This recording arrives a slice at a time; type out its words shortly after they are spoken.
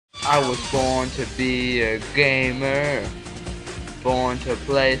I was born to be a gamer, born to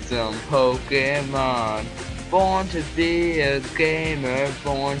play some Pokemon, born to be a gamer,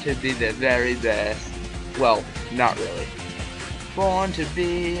 born to be the very best. Well, not really. Born to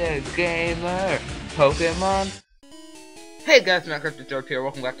be a gamer, Pokemon. Hey guys, Minecraft here,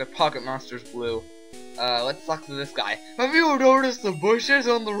 welcome back to Pocket Monsters Blue. Let's talk to this guy. Have you noticed the bushes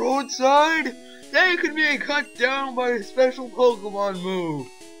on the roadside? They can be cut down by a special Pokemon move.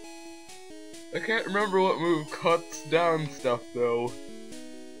 I can't remember what move cuts down stuff though.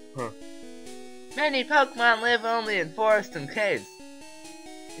 Many Pokemon live only in forests and caves.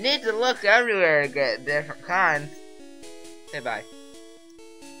 You need to look everywhere to get different kinds. Say bye.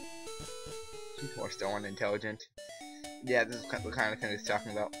 People are still unintelligent. Yeah, this is the kind of thing he's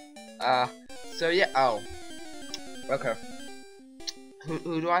talking about. So yeah, oh. Okay.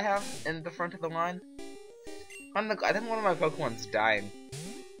 Who do I have in the front of the line? I think one of my Pokemon's dying.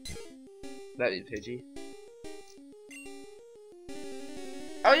 That'd be Pidgey.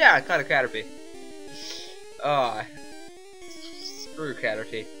 Oh yeah, I caught a Caterpie. Screw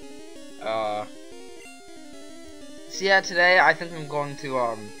Caterpie. So yeah, today I think I'm going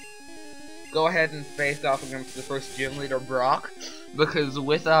to go ahead and face off against the first gym leader, Brock, because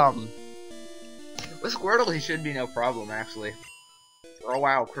with Squirtle he should be no problem actually. Oh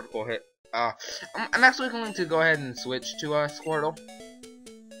wow, critical hit. I'm actually going to go ahead and switch to Squirtle.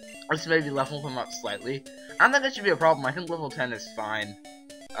 Just maybe level him up slightly. I don't think that should be a problem. I think level 10 is fine.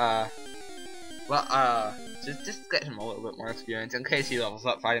 Just get him a little bit more experience in case he levels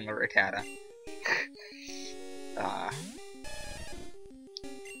up fighting a Rattata.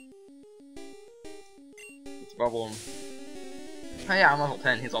 Let's bubble him. Oh yeah, I'm level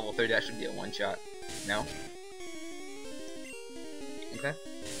 10. He's level 30. That should be a one-shot. No? Okay.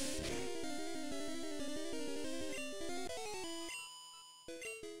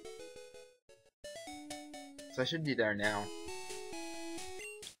 So I should be there now.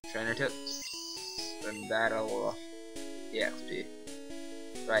 Trainer tips and battle EXP.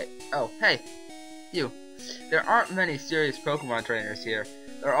 Right. Oh, hey, you. There aren't many serious Pokemon trainers here.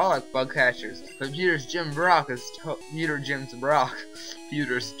 They're all like bug catchers. But Pewter's Gym Brock is Pewter Gym's Brock.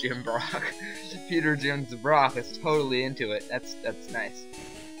 Pewter's Gym Brock. Pewter Gym's Brock is totally into it. That's nice.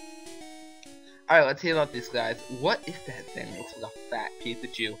 Alright, let's heal up these guys. What is that thing? It looks like a fat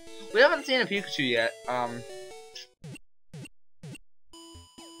Pikachu. We haven't seen a Pikachu yet.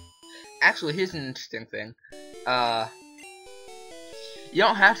 Actually, here's an interesting thing. You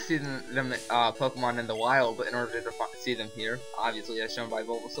don't have to see them Pokemon in the wild in order to see them here. Obviously, as shown by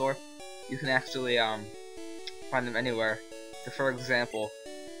Bulbasaur, you can actually find them anywhere. So, for example,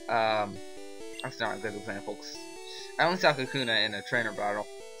 that's not a good example. 'Cause I only saw Kakuna in a trainer battle.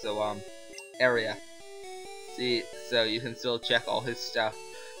 So, area. See, so you can still check all his stuff.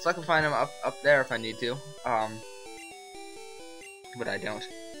 So I can find him up there if I need to. But I don't.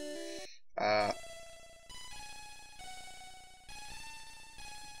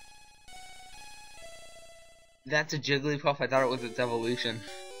 That's a Jigglypuff. I thought it was its evolution.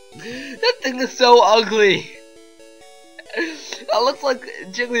 That thing is so ugly. It looks like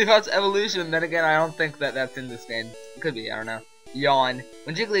Jigglypuff's evolution. Then again, I don't think that that's in this game. It could be. I don't know. Yawn.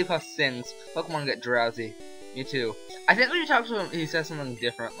 When Jigglypuff sings, Pokemon get drowsy. Me too. I think when you talk to him, he says something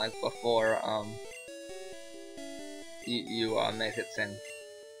different, like before you make it sing.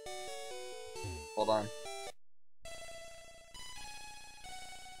 Hold on.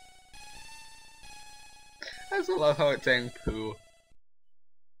 I also love how it's saying poo.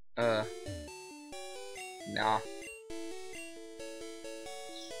 Nah.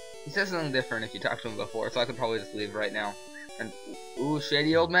 He says something different if you talk to him before, so I could probably just leave right now. And, ooh,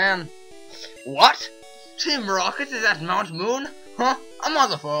 shady old man. What? Team Rocket is at Mount Moon? Huh? I'm on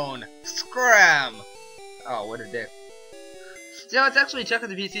the phone. Scram! Oh, what a dick. So let's actually check out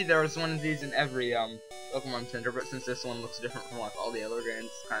the PC. There was one of these in every Pokemon Center, but since this one looks different from like all the other games,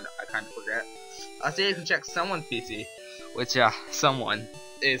 I kind of forget. So you can check someone's PC, which someone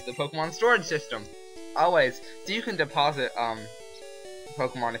is the Pokemon storage system. Always, so you can deposit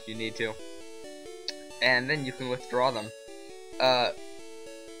Pokemon if you need to, and then you can withdraw them.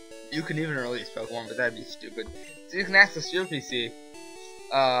 You can even release Pokemon, but that'd be stupid. So you can access your PC,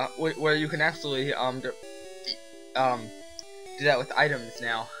 where you can actually do that with items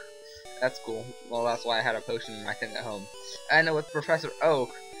now. That's cool. Well, that's why I had a potion in my thing at home. And with Professor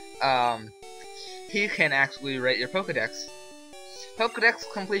Oak, he can actually rate your Pokedex. Pokedex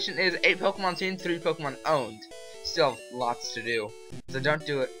completion is 8 Pokemon seen, 3 Pokemon owned. Still have lots to do. So don't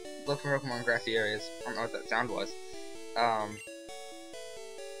do it. Look for Pokemon in grassy areas. I don't know what that sound was.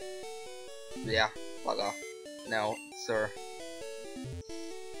 Yeah, bug off. No, sir.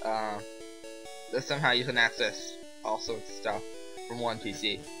 that somehow you can access all sorts of stuff from one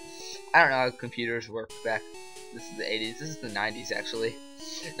PC. I don't know how computers work back. This is the 80s. This is the 90s actually.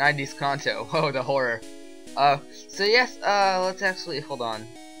 90s Kanto. Oh, the horror. So yes. Let's actually hold on.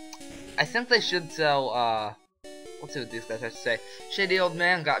 I think they should sell. Let's see what these guys have to say. Shady old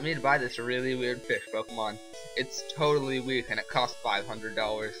man got me to buy this really weird fish Pokemon. It's totally weak and it costs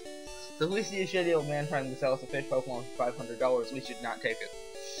 $500. So if we see a shady old man trying to sell us a fish Pokemon for $500, we should not take it.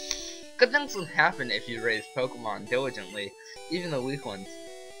 Good things will happen if you raise Pokemon diligently, even the weak ones.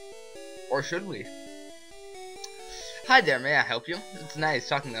 Or should we? Hi there, may I help you? It's nice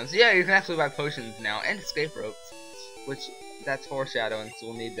talking to them. So yeah, you can actually buy potions now and escape ropes, which that's foreshadowing, so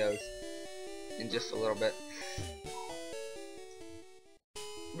we'll need those in just a little bit.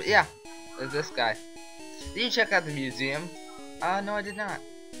 But yeah, there's this guy. Did you check out the museum? No I did not.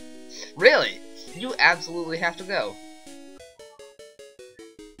 Really? You absolutely have to go.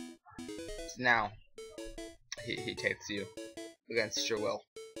 Now, he takes you against your will.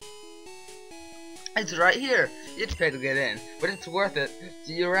 It's right here. You have to pay to get in, but it's worth it.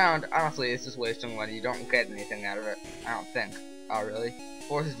 See you around. Honestly, it's just wasting money. You don't get anything out of it. I don't think. Oh, really?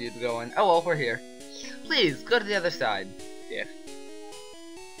 Forces you to go in. Oh, well, we're here. Please, go to the other side. Yeah.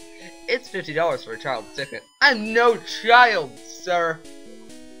 It's $50 for a child's ticket. I'm no child, sir.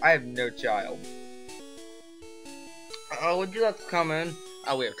 I have no child. Oh, would you like to come in?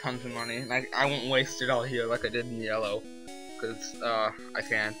 Oh, we have tons of money. I won't waste it all here like I did in yellow. Because, I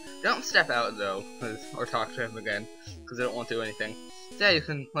can. Don't step out, though, or talk to him again, because I don't want to do anything. So, yeah, you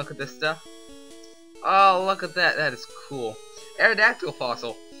can look at this stuff. Oh, look at that. That is cool. Aerodactyl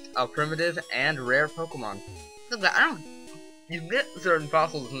fossil. A primitive and rare Pokemon. Look at that. You get certain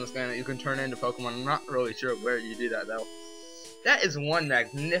fossils in this game that you can turn into Pokemon. I'm not really sure where you do that, though. That is one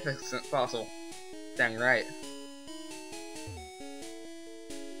magnificent fossil. Dang right.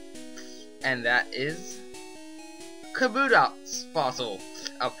 And that is Kabutops fossil,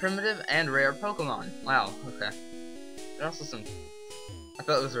 a primitive and rare Pokemon. Wow, okay. There are also some. I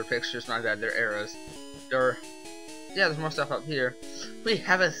thought those were pictures, my bad, they're arrows. Yeah, there's more stuff up here. We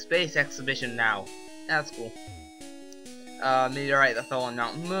have a space exhibition now. That's cool. Meteorite that fell on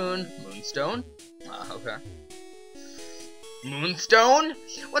Mount Moon. Moonstone? Okay. Moonstone?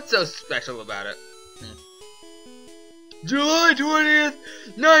 What's so special about it? July 20th,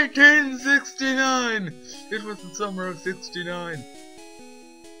 1969! It was the summer of 69.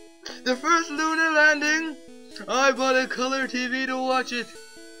 The first lunar landing! I bought a color TV to watch it.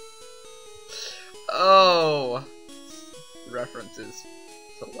 Oh. References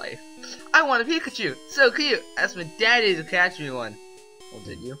to life. I want a Pikachu! So cute! Asked my daddy to catch me one. Well,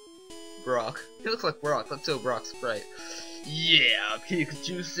 did you? Brock. He looks like Brock. Let's show Brock's sprite. Yeah,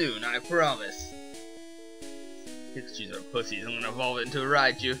 Pikachu soon, I promise. Pikachus are pussies. I'm gonna evolve it into a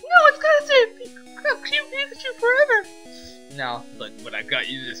Raichu. No, it's gotta say cute Pikachu forever. No, but I got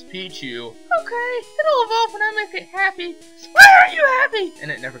you this Pichu. Okay, it'll evolve when I make it happy. Why aren't you happy?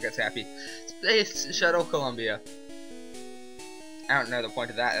 And it never gets happy. Space Shuttle Columbia. I don't know the point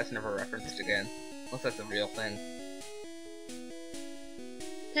of that. That's never referenced again. Unless that's a real thing.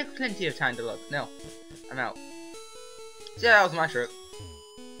 Take plenty of time to look. No, I'm out. So yeah, that was my trip.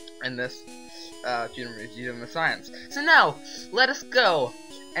 And this. Pewter Museum of Science. So now, let us go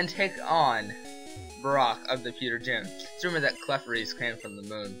and take on Brock of the Pewter Gym. It's rumored that Clefairies came from the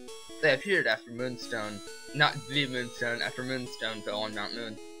moon. They appeared after Moonstone. Not the Moonstone, after Moonstone fell on Mount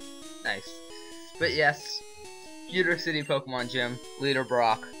Moon. Nice. But yes, Pewter City Pokemon Gym, leader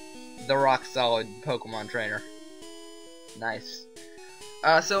Brock, the rock-solid Pokemon trainer. Nice.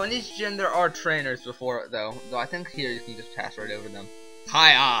 So in each gym there are trainers before it, though I think here you can just pass right over them.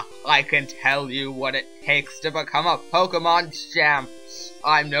 Hiya! I can tell you what it takes to become a Pokemon champ.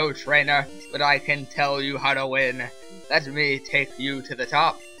 I'm no trainer, but I can tell you how to win. Let me take you to the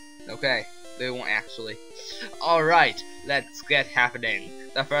top. Okay, they won't actually. Alright, let's get happening.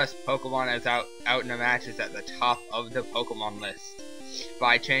 The first Pokemon is out in a match is at the top of the Pokemon list.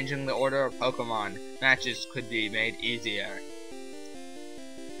 By changing the order of Pokemon, matches could be made easier.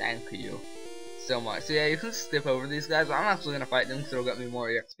 Thank you so much. So yeah, you can skip over these guys. I'm actually gonna fight them because it'll get me more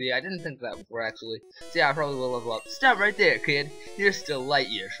EXP. I didn't think that before actually. So yeah, I probably will level up. Stop right there, kid. You're still light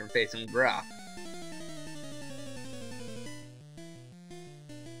years from facing Brock.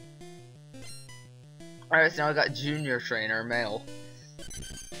 Alright, so now I got junior trainer, male.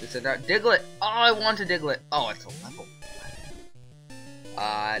 They said that Diglett. Oh, I want a Diglett. Oh, it's a level.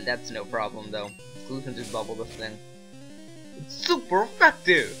 That's no problem though. We can just bubble this thing. It's super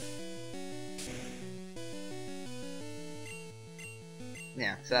effective.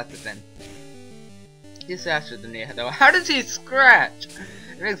 Yeah, so that's the thing. He's faster than me, though. How does he scratch?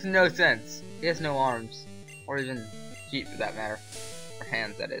 It makes no sense. He has no arms. Or even feet for that matter. Or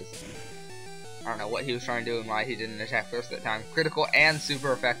hands, that is. I don't know what he was trying to do and why he didn't attack first that time. Critical and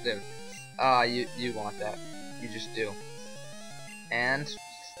super effective. You want that. You just do. And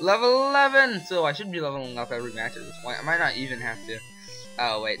level 11! So I should be leveling up every match at this point. I might not even have to.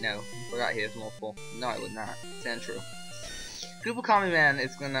 Oh, wait, no. Forgot he has multiple. No, I would not. Sandshrew. Koopa Kami Man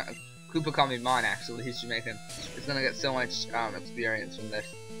is gonna... Koopa Kami Mon, actually, he's Jamaican. Is gonna get so much experience from this.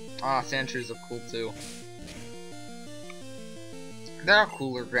 Sandshrews are cool, too. There are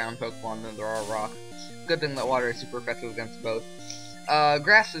cooler ground Pokemon than there are rock. Good thing that water is super effective against both.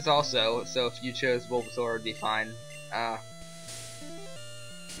 Grass is also, so if you chose Bulbasaur, it'd be fine. But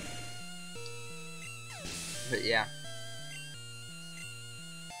yeah.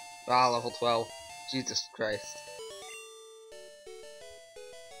 Level 12. Jesus Christ.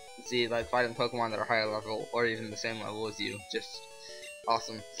 See, like, fighting Pokemon that are higher level, or even the same level as you. Just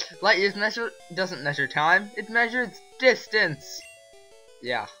awesome. Light years doesn't measure time, it measures distance!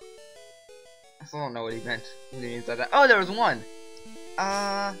 Yeah. I still don't know what he meant. What he means by that. Oh, there was one!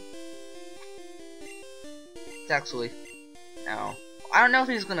 It's actually... No. I don't know if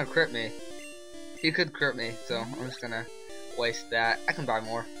he's gonna crit me. He could crit me, so I'm just gonna waste that. I can buy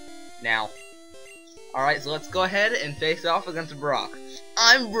more. Now. Alright, so let's go ahead and face off against Brock.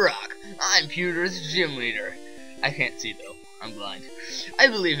 I'm Brock. I'm Pewter's gym leader. I can't see though. I'm blind. I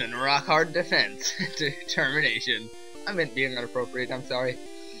believe in rock hard defense. Determination. I meant being inappropriate, I'm sorry.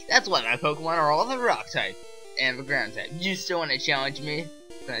 That's why my Pokemon are all the rock type. And the ground type. You still want to challenge me?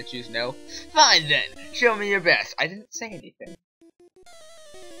 Can I choose no? Fine then. Show me your best. I didn't say anything.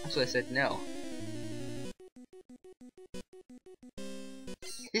 So I said no.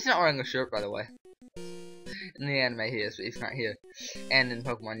 He's not wearing a shirt, by the way. In the anime he is, but he's not here. And in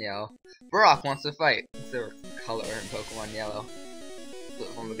Pokemon Yellow. Brock wants to fight. Is there a color in Pokemon Yellow?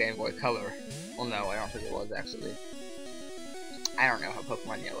 From the Game Boy Color. Well, no, I don't think it was, actually. I don't know how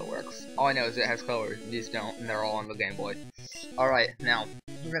Pokemon Yellow works. All I know is it has colors, and these don't, and they're all on the Game Boy. Alright, now,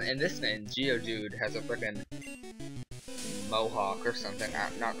 in this thing, Geodude has a frickin' mohawk or something.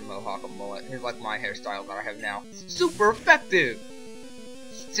 Not a mohawk, a mullet. It's like my hairstyle that I have now. Super effective!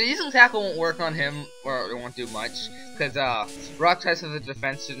 So using Tackle won't work on him, or it won't do much, because rock types have a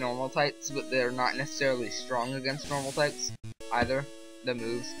defense to normal types, but they're not necessarily strong against normal types, either, the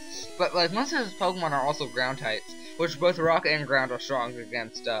moves. But like most of his Pokemon are also ground types, which both rock and ground are strong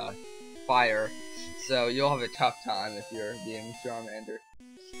against fire, so you'll have a tough time if you're being Charmander.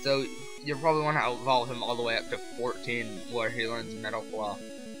 So you'll probably want to evolve him all the way up to 14, where he learns Metal Claw,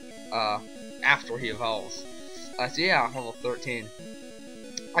 after he evolves. So yeah, level 13.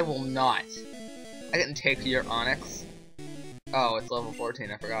 I will not. I can take your Onix. Oh, it's level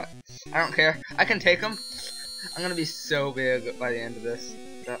 14, I forgot. I don't care. I can take him. I'm gonna be so big by the end of this.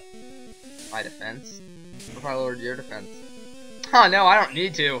 My defense? If I lowered your defense. Oh no, I don't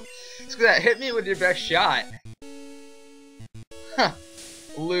need to. Screw that, hit me with your best shot. Huh.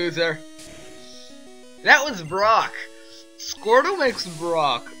 Loser. That was Brock. Squirtle makes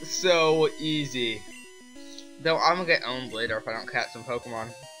Brock so easy. Though I'm gonna get owned later if I don't catch some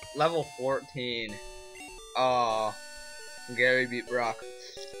Pokemon. Level 14. Aw. Gary beat Brock.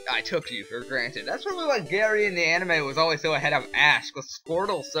 I took you for granted. That's probably why Gary in the anime was always so ahead of Ash, because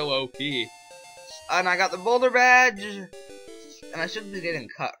Squirtle's so OP. And I got the Boulder Badge. And I shouldn't be getting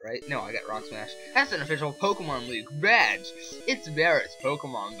cut, right? No, I got Rock Smash. That's an official Pokemon League badge. It's Barrett's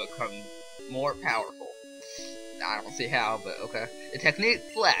Pokemon become more powerful. I don't see how, but okay. The technique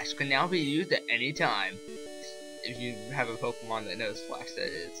Flash can now be used at any time. If you have a Pokemon that knows Flash, that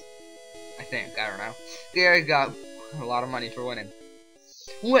is. I think, I don't know. Gary got a lot of money for winning.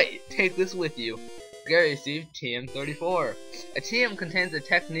 Wait, take this with you. Gary received TM34. A TM contains a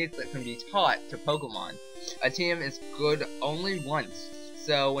technique that can be taught to Pokemon. A TM is good only once,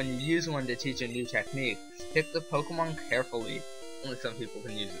 so when you use one to teach a new technique, pick the Pokemon carefully. Only some people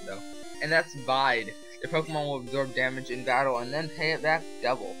can use it though. And that's Bide. Your Pokemon will absorb damage in battle and then pay it back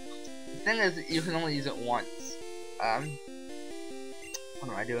double. The thing is, you can only use it once. What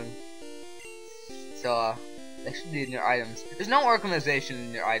am I doing? So, they should be in your items. There's no organization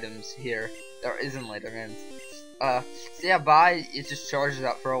in your items here. There is in later games. So yeah, Bide, it just charges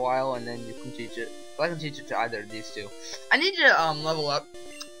up for a while and then you can teach it. So I can teach it to either of these two. I need to, level up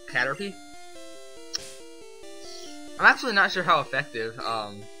Caterpie. I'm actually not sure how effective,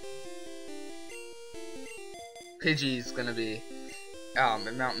 Pidgey's gonna be,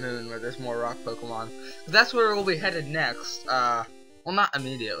 in Mount Moon, where there's more rock Pokemon. That's where we'll be headed next. Well, not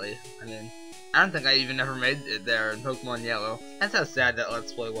immediately. I mean, I don't think I even ever made it there in Pokemon Yellow. That's how sad that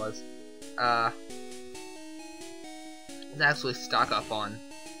Let's Play was. Let's actually stock up on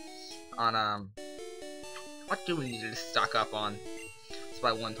on what do we need to stock up on? Let's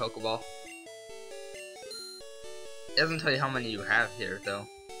buy 1 Pokeball. It doesn't tell you how many you have here though.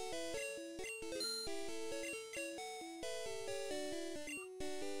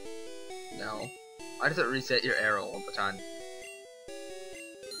 No. Why does it reset your arrow all the time?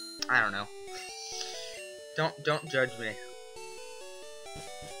 I don't know. Don't judge me.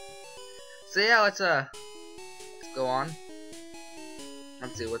 So yeah, let's go on.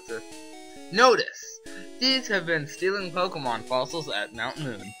 Let's see what's this. Notice! Thieves have been stealing Pokemon fossils at Mount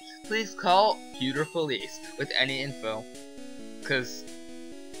Moon. Please call Pewter Police with any info. Cause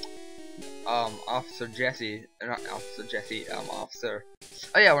Officer Jesse, not Officer Jesse, Officer.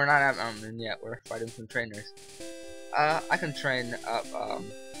 Oh yeah, we're not at Mount Moon yet. We're fighting some trainers. I can train up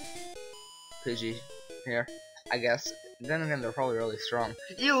Pidgey here, I guess. Then again, they're probably really strong.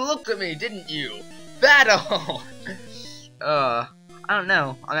 You looked at me, didn't you? Battle! I don't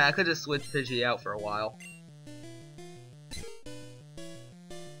know. I mean, I could just switch Pidgey out for a while.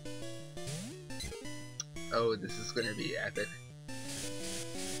 Oh, this is gonna be epic.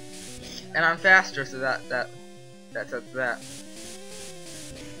 And I'm faster, so that's that.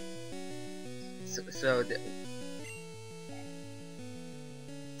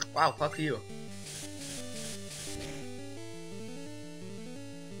 Wow, fuck you.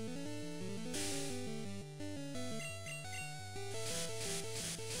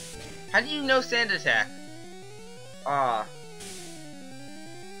 How do you know Sand Attack? I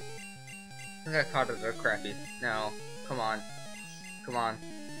think I caught it a crappy. No, come on. Come on.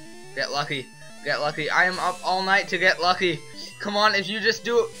 Get lucky. Get lucky. I am up all night to get lucky. Come on, if you just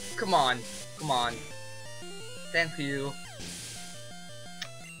do it. Come on. Come on. Thank you.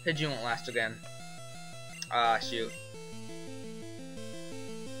 Pidgey won't last again. Shoot.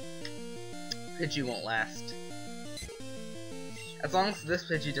 Pidgey won't last. As long as this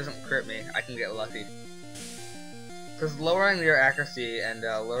Pidgey doesn't crit me, I can get lucky. Because lowering your accuracy and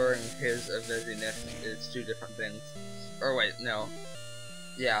lowering his evasiveness is 2 different things. Or wait, no.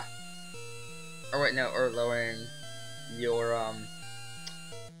 Yeah. Or wait, no, or lowering your,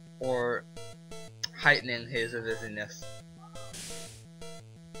 or heightening his evasiveness.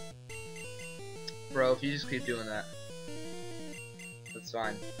 Bro, if you just keep doing that, that's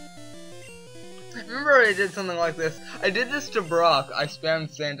fine. Remember I did something like this? I did this to Brock. I spammed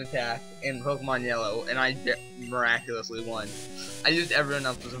Sand Attack in Pokemon Yellow, and I miraculously won. I used everyone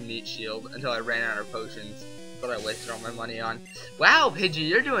else's meat shield until I ran out of potions, but I wasted all my money on. Wow, Pidgey,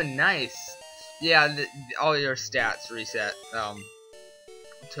 you're doing nice. Yeah, all your stats reset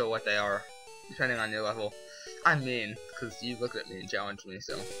to what they are, depending on your level. I'm mean, because you looked at me and challenged me,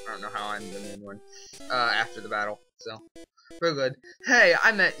 so I don't know how I'm the mean one after the battle, so we're good. Hey,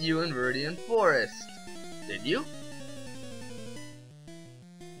 I met you in Viridian Forest. Did you?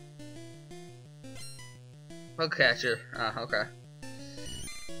 Bugcatcher. Okay.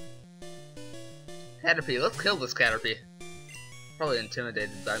 Caterpie, let's kill this Caterpie. Probably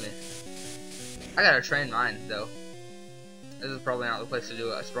intimidated by me. I gotta train mine, though. This is probably not the place to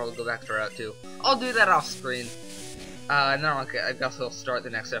do it. I should probably go back to Route 2. I'll do that off screen. And then I guess I'll start the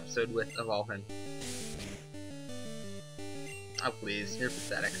next episode with evolving. Oh please, you're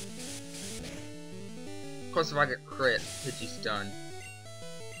pathetic. Of course, if I get crit, Pidgey's done.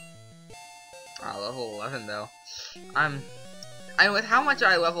 Level 11 though. With how much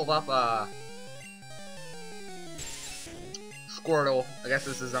I leveled up Squirtle, I guess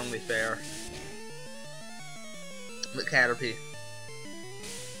this is only fair. But Caterpie,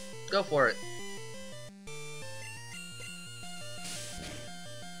 go for it.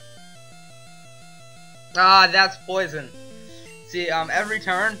 That's poison. See, every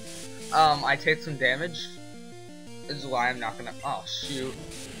turn, I take some damage. This is why I'm not gonna. Oh shoot!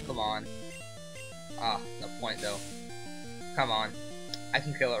 Come on. No point though. Come on. I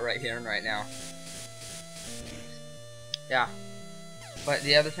can kill it right here and right now. Yeah. But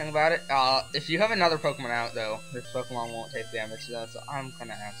the other thing about it, if you have another Pokemon out though, this Pokemon won't take damage to that, so I'm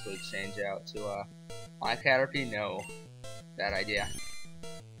gonna actually change out to my Caterpie. No. Bad idea.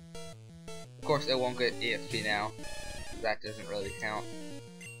 Of course, it won't get EXP now. That doesn't really count.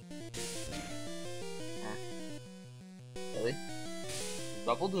 Really? Does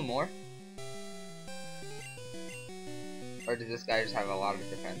Bubble do more? Or does this guy just have a lot of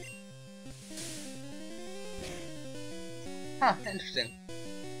defense? Huh, interesting.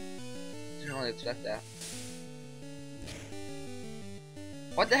 Didn't really expect that.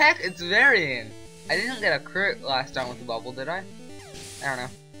 What the heck? It's varying! I didn't get a crit last time with the Bubble, did I? I don't know.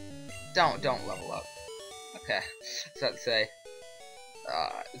 Don't level up. Okay, so let's say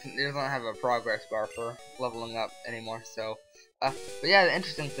it doesn't have a progress bar for leveling up anymore. So, but yeah, the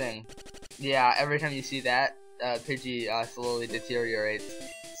interesting thing Yeah, every time you see that, Pidgey slowly deteriorates.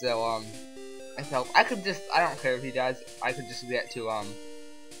 So I could just, I don't care if he dies. I could just get to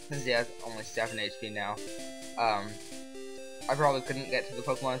since he has only 7 HP now. I probably couldn't get to the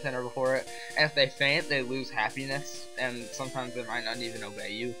Pokemon Center before it. And if they faint, they lose happiness, and sometimes they might not even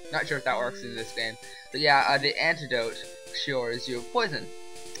obey you. Not sure if that works in this game. But yeah, the antidote cures you of poison.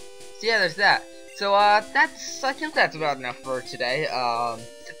 So yeah, there's that. So I think that's about enough for today.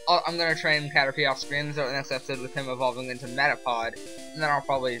 I'm gonna train Caterpie off screen, so the next episode with him evolving into Metapod, and then I'll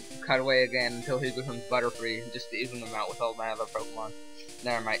probably cut away again until he becomes Butterfree, just to even him out with all my other Pokemon.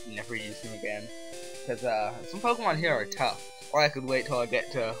 Then I might never use him again, because some Pokemon here are tough. Or I could wait till I get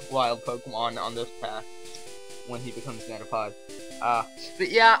to wild Pokemon on this path when he becomes Metapod. But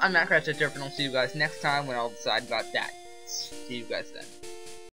yeah, I'm Matt Cratchit, and I'll see you guys next time when I'll decide about that. See you guys then.